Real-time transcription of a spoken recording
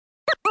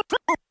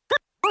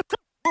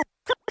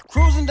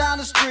down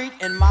the street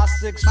in my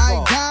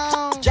 6'4",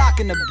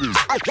 jocking the beat,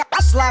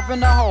 slapping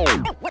the hole.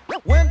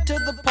 Went to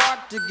the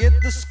park to get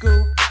the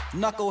scoop.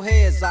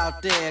 Knuckleheads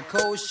out there,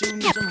 cold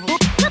shooting some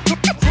hoops.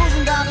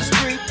 Cruising down the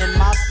street in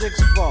my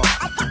 6'4",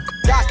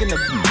 jocking the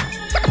beat,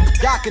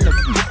 jocking the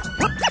beat.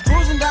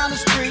 Cruising down the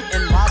street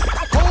in my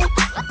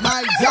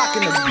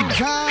jocking the beat.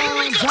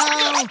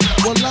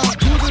 Well, I'm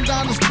cruising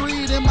down the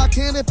street in my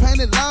candy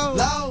painted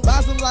low.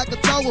 Bouncing like a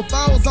toe with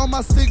foes on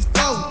my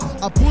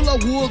 6'4". I pull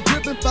up wood,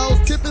 gripping foes,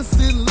 tipping,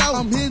 sitting low.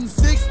 I'm hitting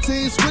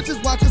 16 switches,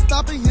 watch it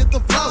stop and hit the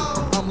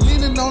flow. I'm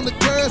leaning on the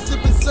curb,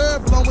 sipping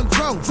syrup, blowing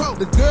dro.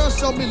 The girls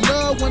show me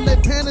love when they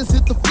panties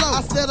hit the flow.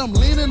 I said I'm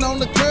leaning on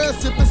the curb,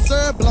 sipping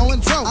syrup,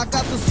 blowing dro. I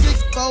got the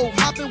 6'4",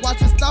 hopping,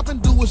 watch it stop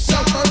and do a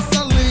show. First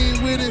I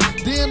lean with it,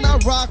 then I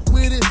rock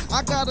with it.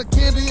 I got a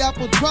candy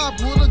apple drop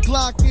with a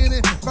Glock in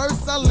it.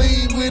 First I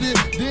lean with it,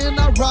 then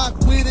I rock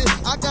with it.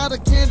 I got a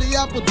candy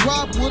apple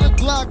drop with a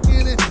Glock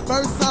in it.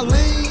 First I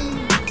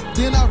lean,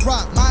 then I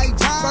rock.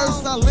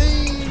 First I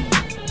lean,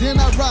 then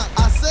I rock.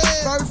 I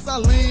said first I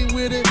lean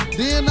with it,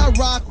 then I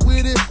rock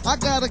with it. I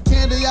got a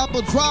candy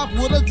apple drop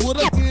with a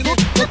in it.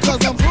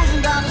 Because I'm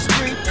cruising down the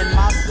street in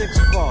my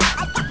 6'4",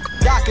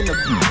 jocking the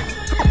beat,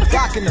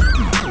 jocking the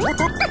beat.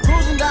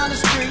 Cruising down the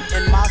street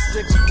in my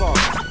 6'4",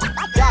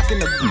 jocking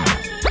the beat,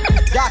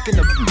 jocking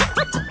the beat.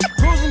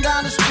 Cruising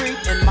down the street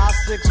in my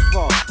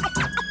 6'4",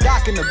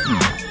 jocking the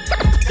beat,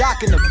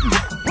 jocking the beat.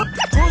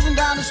 Cruising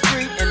down the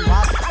street in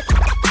my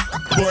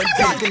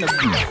jocking the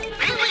beat.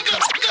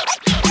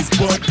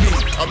 Bud B,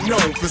 I'm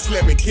known for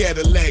slamming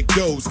Cadillac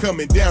doors,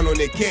 coming down on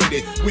that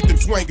candy with them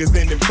swangers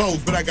and them bows,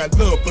 but I got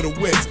love for the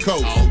West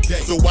Coast.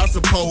 So I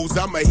suppose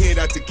I'ma head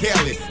out to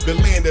Cali, the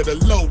land of the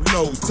low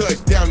lows,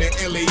 touch down at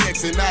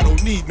LAX and I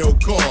don't need no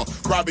car.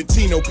 Robin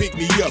Chino picked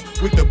me up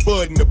with the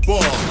bud and the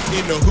bar.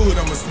 In the hood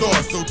I'm a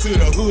star, so to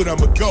the hood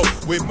I'ma go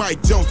with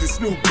Mike Jones and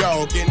Snoop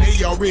Dogg, and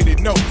they already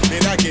know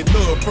that I get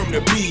love from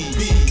the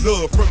B's,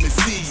 love from the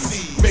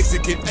C's.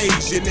 Mexican,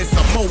 Asian, and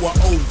Samoa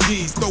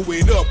OGs throw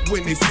it up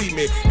when they see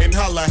me and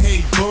holla,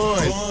 hey bun.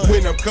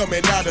 When I'm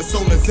coming out of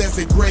Solar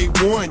Assassin grade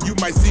 1, you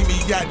might see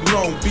me out in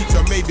Long Beach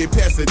or maybe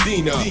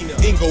Pasadena,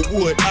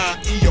 Inglewood,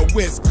 IE or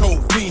West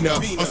Covina,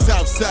 or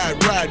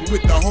Southside riding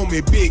with the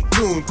homie Big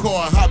Coon,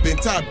 car hopping,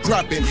 top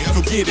dropping,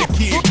 so get a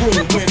kid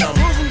boom when I'm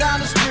cruising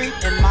down the street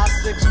in my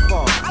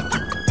 6'4",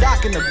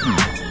 jocking the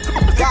beat,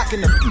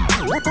 jocking the beat.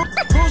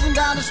 Cruising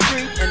down the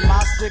street in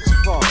my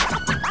 6'4",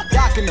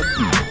 jocking the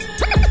beat,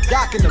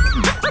 jocking the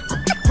beat.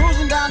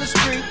 Cruising down the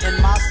street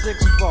in my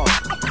 6'4",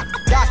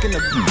 jocking the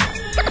beat,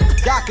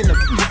 jocking the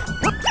beat.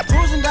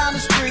 Cruising down the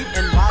street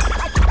in my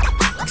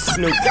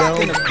Snoop Dogg.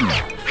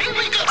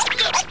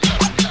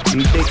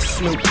 Big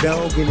Snoop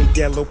Dogg in a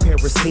yellow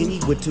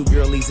Parasini with two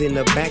girlies in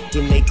the back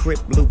in they crip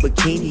blue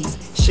bikinis,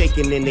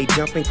 shaking and they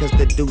jumping cause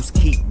the deuce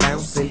keep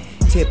bouncing,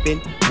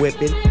 tipping,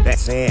 whipping,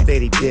 that's ass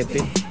steady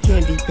dipping,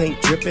 candy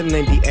paint dripping,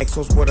 Lindy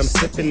Exo's what I'm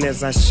sipping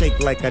as I shake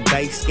like a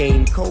dice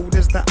game, cold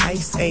as the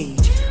ice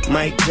age.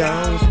 Mike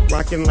Jones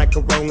rocking like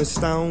a Rolling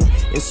Stone,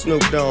 and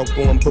Snoop Dogg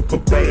going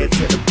bad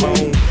to the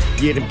bone.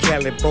 Yeah, them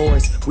Cali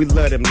boys, we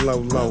love them low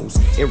lows,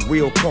 and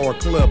real car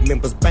club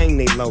members bang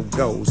they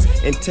logos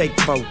and take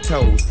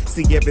photos.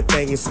 See,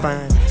 everything is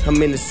fine.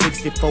 I'm in the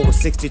 64 or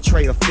 60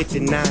 tray or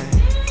 59.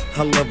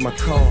 I love my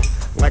car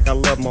like I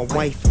love my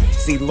wife.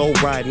 See, low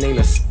riding ain't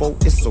a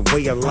sport, it's a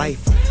way of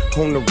life.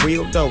 On the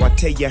real though, I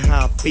tell you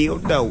how I feel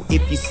though.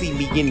 If you see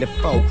me in the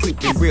foe,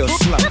 creeping real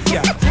slow.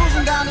 Yeah.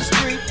 Cruising down the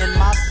street in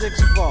my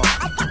 6'4",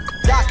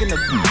 jocking the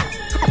beat,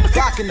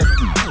 jocking the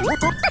beat.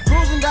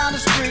 Cruising down the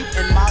street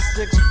in my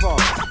 6'4",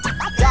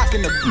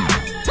 jocking the beat,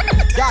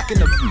 jocking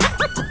the beat.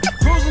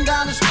 Cruising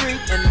down the street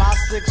in my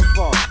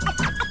 6'4",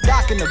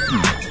 jocking the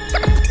beat,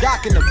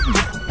 jocking the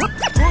beat.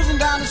 Cruising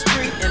down the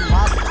street in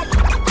my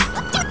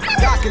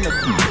jocking the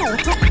beat.